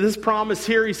 Even to this promise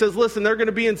here, He says, listen, they're going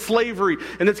to be in slavery,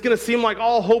 and it's going to seem like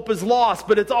all hope is lost,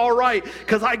 but it's all right,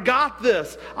 because I got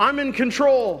this. I'm in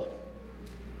control.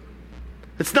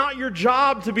 It's not your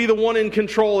job to be the one in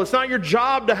control. It's not your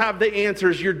job to have the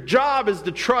answers. Your job is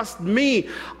to trust me.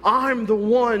 I'm the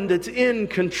one that's in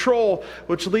control,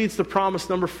 which leads to promise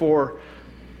number 4,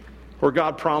 where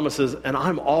God promises, and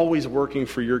I'm always working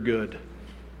for your good.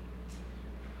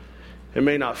 It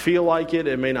may not feel like it.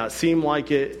 It may not seem like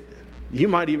it. You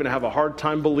might even have a hard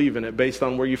time believing it based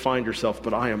on where you find yourself,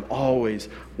 but I am always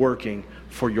working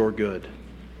for your good.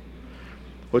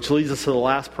 Which leads us to the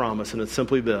last promise, and it's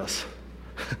simply this.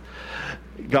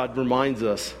 God reminds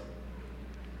us,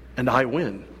 and I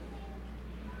win.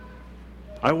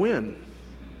 I win.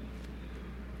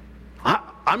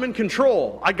 I'm in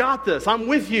control. I got this. I'm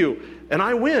with you, and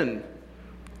I win.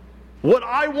 What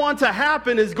I want to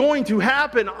happen is going to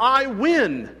happen. I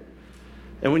win.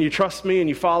 And when you trust me and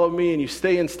you follow me and you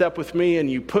stay in step with me and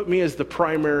you put me as the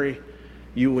primary,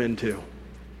 you win too.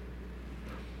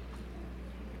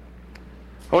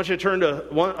 I want you to turn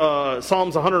to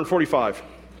Psalms 145.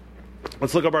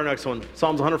 Let's look up our next one,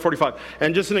 Psalms 145.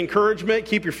 And just an encouragement,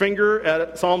 keep your finger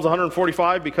at Psalms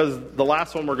 145 because the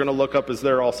last one we're going to look up is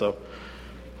there also.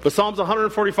 But Psalms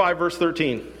 145, verse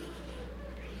 13.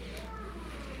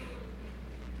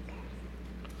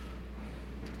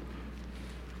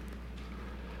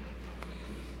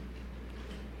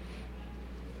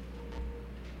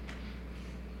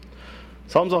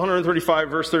 Psalms 135,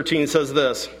 verse 13 says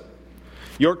this.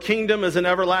 Your kingdom is an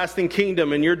everlasting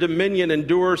kingdom, and your dominion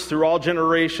endures through all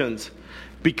generations.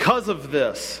 Because of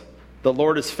this, the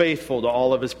Lord is faithful to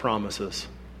all of His promises.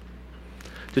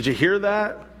 Did you hear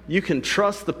that? You can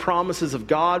trust the promises of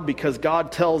God because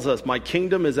God tells us, my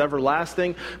kingdom is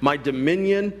everlasting, my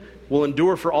dominion will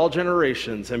endure for all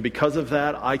generations, and because of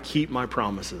that, I keep my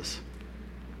promises.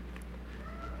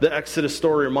 the Exodus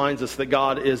story reminds us that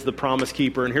God is the promise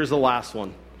keeper. And here's the last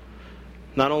one.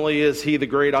 Not only is he the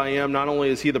great I am, not only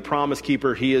is he the promise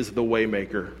keeper, he is the way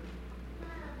maker.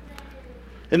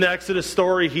 In the Exodus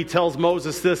story, he tells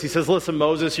Moses this. He says, listen,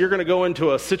 Moses, you're going to go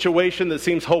into a situation that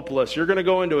seems hopeless. You're going to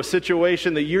go into a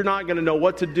situation that you're not going to know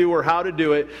what to do or how to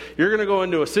do it. You're going to go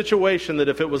into a situation that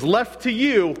if it was left to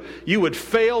you, you would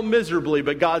fail miserably.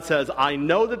 But God says, I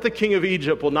know that the king of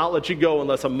Egypt will not let you go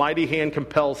unless a mighty hand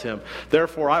compels him.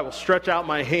 Therefore, I will stretch out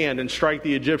my hand and strike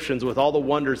the Egyptians with all the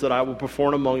wonders that I will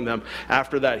perform among them.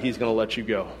 After that, he's going to let you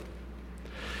go.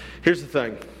 Here's the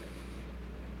thing.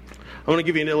 I want to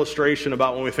give you an illustration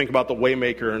about when we think about the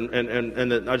waymaker,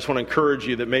 and I just want to encourage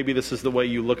you that maybe this is the way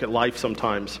you look at life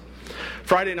sometimes.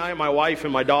 Friday night, my wife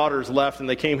and my daughters left, and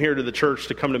they came here to the church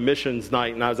to come to missions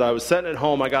night. And as I was sitting at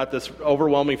home, I got this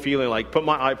overwhelming feeling, like put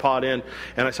my iPod in,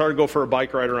 and I started to go for a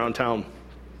bike ride around town.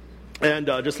 And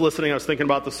just listening, I was thinking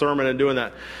about the sermon and doing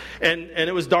that. And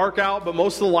it was dark out, but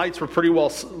most of the lights were pretty well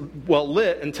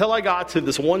lit until I got to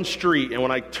this one street. And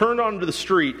when I turned onto the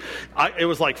street, it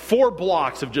was like 4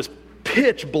 blocks of just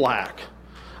pitch black.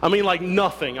 I mean, like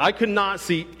nothing. I could not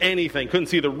see anything. Couldn't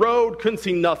see the road, couldn't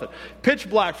see nothing. Pitch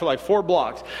black for like 4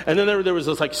 blocks. And then there was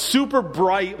this like super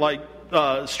bright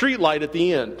street light at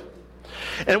the end.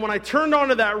 And when I turned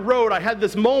onto that road, I had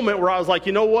this moment where I was like,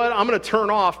 you know what? I'm going to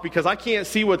turn off because I can't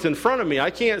see what's in front of me.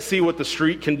 I can't see what the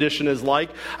street condition is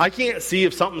like. I can't see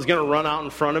if something's going to run out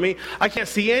in front of me. I can't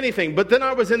see anything. But then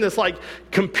I was in this like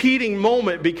competing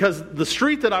moment because the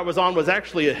street that I was on was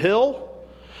actually a hill.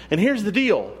 And here's the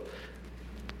deal.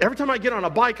 Every time I get on a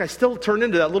bike, I still turn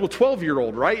into that little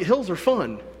 12-year-old, right? Hills are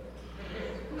fun.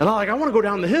 And I want to go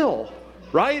down the hill,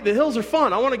 right? The hills are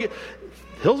fun.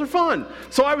 Hills are fun.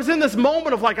 So I was in this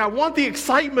moment of like, I want the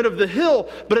excitement of the hill,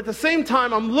 but at the same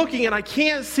time, I'm looking and I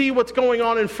can't see what's going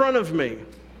on in front of me.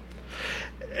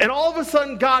 And all of a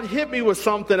sudden, God hit me with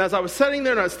something. As I was sitting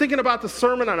there and I was thinking about the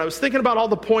sermon and I was thinking about all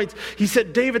the points, he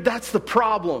said, David, that's the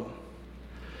problem.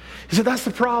 He said, that's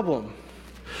the problem.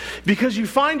 Because you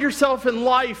find yourself in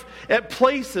life at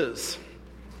places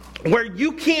where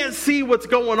you can't see what's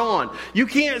going on. You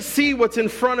can't see what's in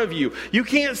front of you. You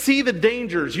can't see the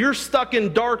dangers. You're stuck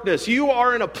in darkness. You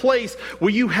are in a place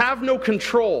where you have no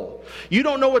control. You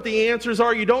don't know what the answers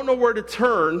are. You don't know where to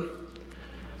turn.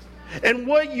 And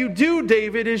what you do,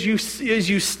 David, is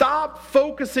you stop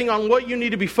focusing on what you need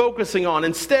to be focusing on.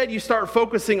 Instead, you start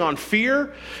focusing on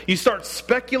fear. You start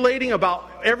speculating about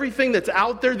everything that's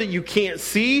out there that you can't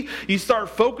see. You start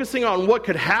focusing on what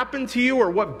could happen to you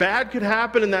or what bad could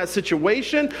happen in that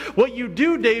situation. What you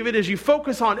do, David, is you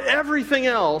focus on everything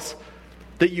else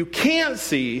that you can't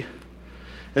see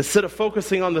instead of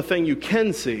focusing on the thing you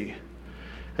can see,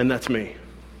 and that's me.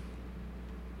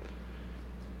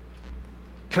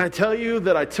 Can I tell you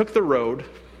that I took the road,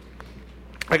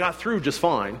 I got through just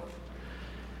fine,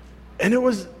 and it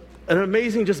was an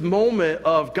amazing just moment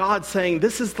of God saying,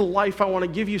 this is the life I want to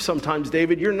give you sometimes,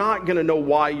 David. You're not going to know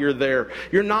why you're there.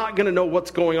 You're not going to know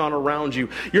what's going on around you.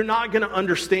 You're not going to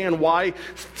understand why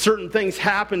certain things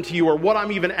happen to you or what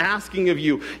I'm even asking of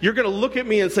you. You're going to look at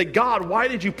me and say, God, why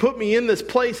did you put me in this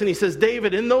place? And he says,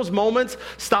 David, in those moments,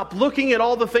 stop looking at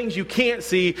all the things you can't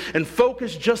see and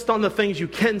focus just on the things you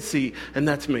can see, and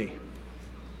that's me.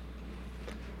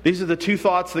 These are the 2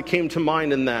 thoughts that came to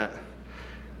mind in that.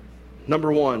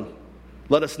 Number 1,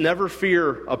 let us never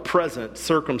fear a present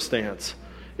circumstance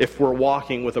if we're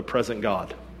walking with a present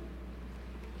God.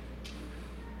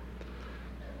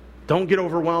 Don't get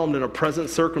overwhelmed in a present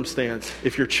circumstance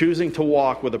if you're choosing to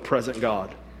walk with a present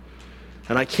God.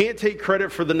 And I can't take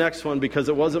credit for the next one because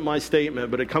it wasn't my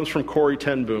statement, but it comes from Corrie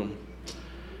ten Boom.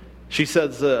 She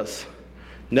says this,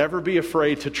 never be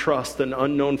afraid to trust an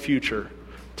unknown future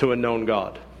to a known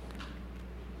God.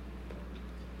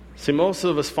 See, most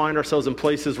of us find ourselves in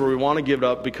places where we want to give it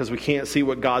up because we can't see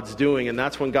what God's doing. And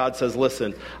that's when God says,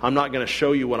 listen, I'm not going to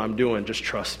show you what I'm doing. Just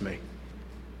trust me.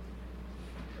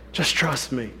 Just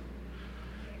trust me.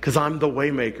 Because I'm the way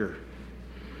maker.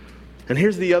 And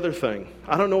here's the other thing.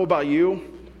 I don't know about you,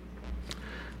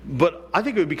 but I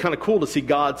think it would be kind of cool to see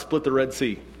God split the Red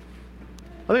Sea.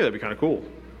 I think that'd be kind of cool.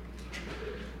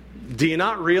 Do you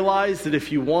not realize that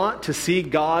if you want to see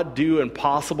God do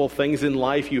impossible things in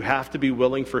life, you have to be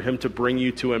willing for him to bring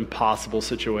you to impossible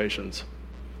situations?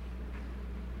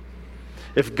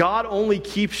 If God only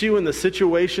keeps you in the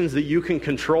situations that you can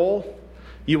control,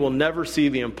 you will never see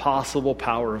the impossible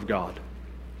power of God.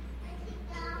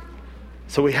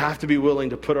 So we have to be willing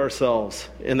to put ourselves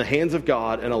in the hands of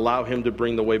God and allow him to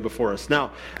bring the way before us.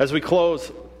 Now, as we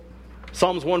close,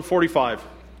 Psalms 145.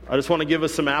 I just want to give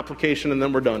us some application and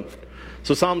then we're done.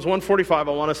 So Psalms 145,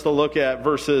 I want us to look at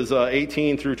verses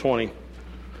 18 through 20.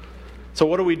 So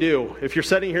what do we do? If you're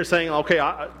sitting here saying, okay,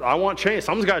 I want change.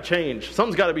 Something's got to change.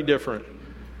 Something's got to be different.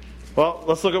 Well,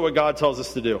 let's look at what God tells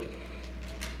us to do.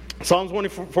 Psalms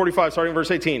 45, starting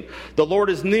verse 18. The Lord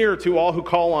is near to all who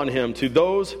call on him, to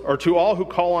all who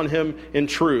call on him in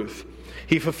truth.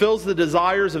 He fulfills the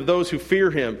desires of those who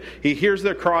fear him. He hears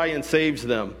their cry and saves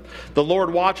them. The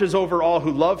Lord watches over all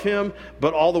who love him,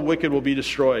 but all the wicked will be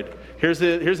destroyed. Here's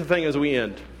the thing as we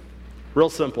end. Real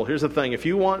simple. Here's the thing. If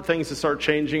you want things to start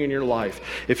changing in your life,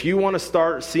 if you want to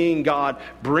start seeing God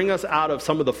bring us out of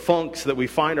some of the funks that we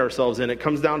find ourselves in, it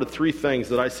comes down to three things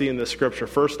that I see in this scripture.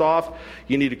 First off,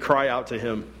 you need to cry out to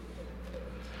him.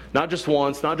 Not just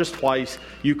once, not just twice.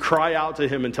 You cry out to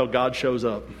him until God shows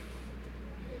up.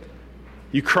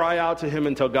 You cry out to him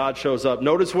until God shows up.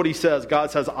 Notice what he says.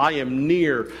 God says, I am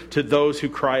near to those who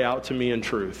cry out to me in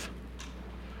truth.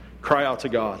 Cry out to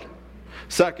God.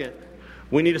 Second,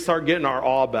 we need to start getting our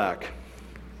awe back.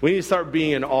 We need to start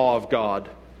being in awe of God.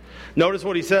 Notice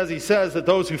what he says. He says that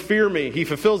those who fear me, he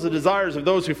fulfills the desires of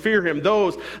those who fear him,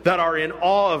 those that are in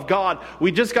awe of God.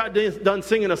 We just got done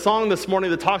singing a song this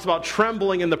morning that talks about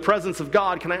trembling in the presence of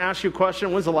God. Can I ask you a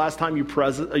question? When's the last time you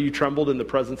trembled in the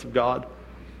presence of God?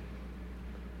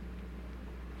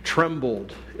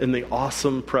 Trembled in the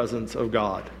awesome presence of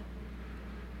God.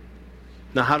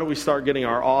 Now, how do we start getting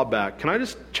our awe back? Can I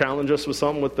just challenge us with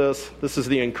something with this? This is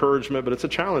the encouragement, but it's a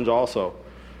challenge also.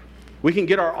 We can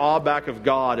get our awe back of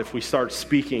God if we start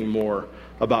speaking more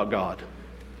about God.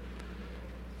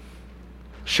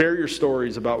 Share your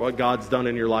stories about what God's done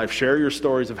in your life. Share your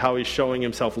stories of how he's showing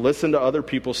himself. Listen to other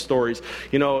people's stories.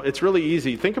 You know, it's really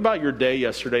easy. Think about your day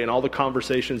yesterday and all the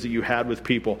conversations that you had with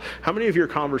people. How many of your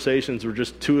conversations were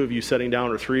just two of you sitting down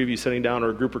or three of you sitting down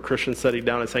or a group of Christians sitting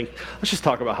down and saying, let's just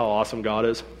talk about how awesome God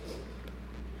is.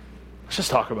 Let's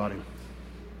just talk about him.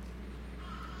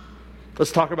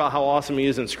 Let's talk about how awesome he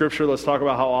is in Scripture. Let's talk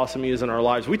about how awesome he is in our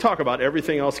lives. We talk about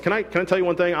everything else. Can I tell you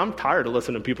one thing? I'm tired of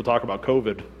listening to people talk about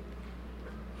COVID.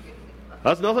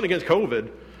 That's nothing against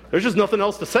COVID. There's just nothing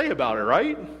else to say about it,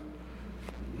 right?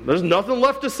 There's nothing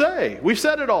left to say. We've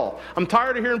said it all. I'm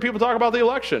tired of hearing people talk about the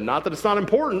election. Not that it's not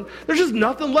important. There's just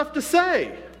nothing left to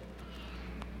say.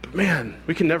 But man,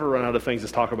 we can never run out of things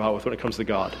to talk about when it comes to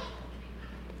God.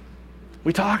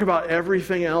 We talk about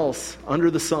everything else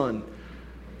under the sun.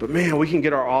 But man, we can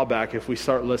get our awe back if we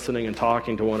start listening and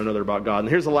talking to one another about God. And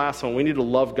here's the last one. We need to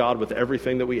love God with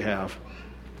everything that we have.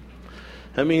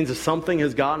 That means if something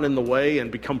has gotten in the way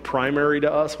and become primary to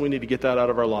us, we need to get that out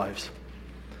of our lives.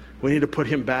 We need to put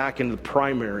him back into the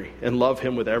primary and love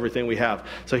him with everything we have.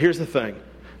 So here's the thing.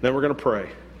 Then we're going to pray.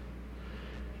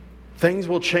 Things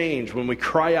will change when we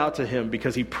cry out to him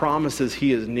because he promises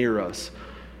he is near us.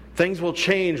 Things will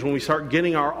change when we start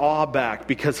getting our awe back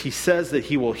because he says that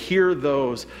he will hear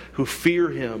those who fear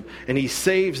him and he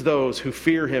saves those who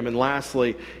fear him. And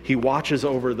lastly, he watches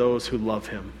over those who love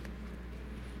him.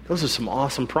 Those are some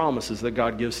awesome promises that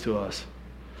God gives to us.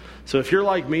 So if you're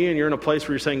like me and you're in a place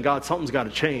where you're saying, God, something's got to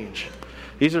change.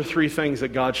 These are three things that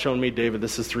God's shown me, David.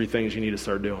 This is three things you need to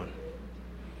start doing.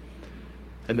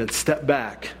 And then step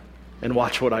back and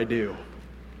watch what I do.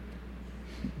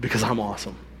 Because I'm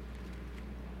awesome.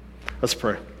 Let's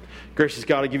pray. Gracious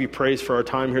God, I give you praise for our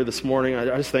time here this morning. I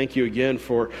just thank you again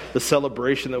for the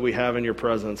celebration that we have in your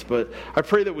presence. But I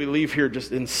pray that we leave here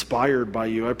just inspired by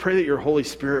you. I pray that your Holy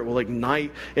Spirit will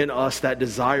ignite in us that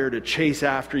desire to chase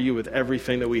after you with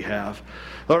everything that we have.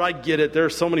 Lord, I get it. There are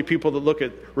so many people that look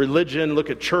at religion, look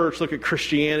at church, look at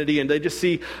Christianity, and they just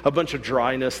see a bunch of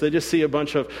dryness. They just see a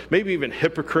bunch of maybe even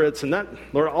hypocrites. And that,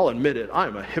 Lord, I'll admit it. I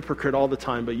am a hypocrite all the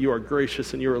time, but you are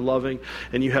gracious and you are loving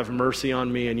and you have mercy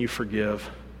on me and you forgive.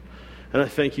 And I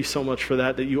thank you so much for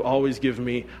that you always give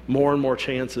me more and more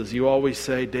chances. You always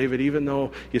say, David, even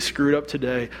though you screwed up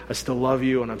today, I still love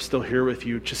you and I'm still here with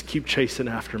you. Just keep chasing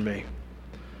after me.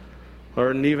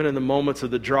 Lord, and even in the moments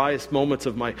of the driest moments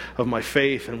of my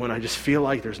faith and when I just feel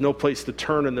like there's no place to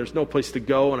turn and there's no place to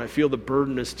go and I feel the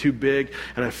burden is too big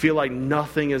and I feel like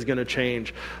nothing is going to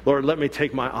change. Lord, let me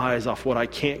take my eyes off what I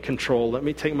can't control. Let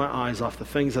me take my eyes off the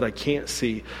things that I can't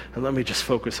see and let me just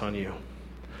focus on you.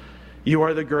 You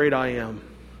are the great I am.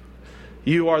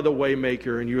 You are the way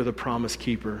maker and you are the promise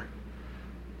keeper.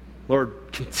 Lord,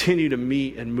 continue to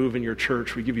meet and move in your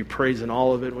church. We give you praise in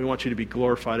all of it. We want you to be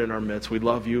glorified in our midst. We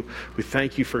love you. We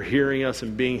thank you for hearing us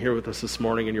and being here with us this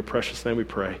morning. In your precious name we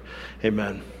pray.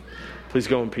 Amen. Please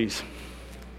go in peace.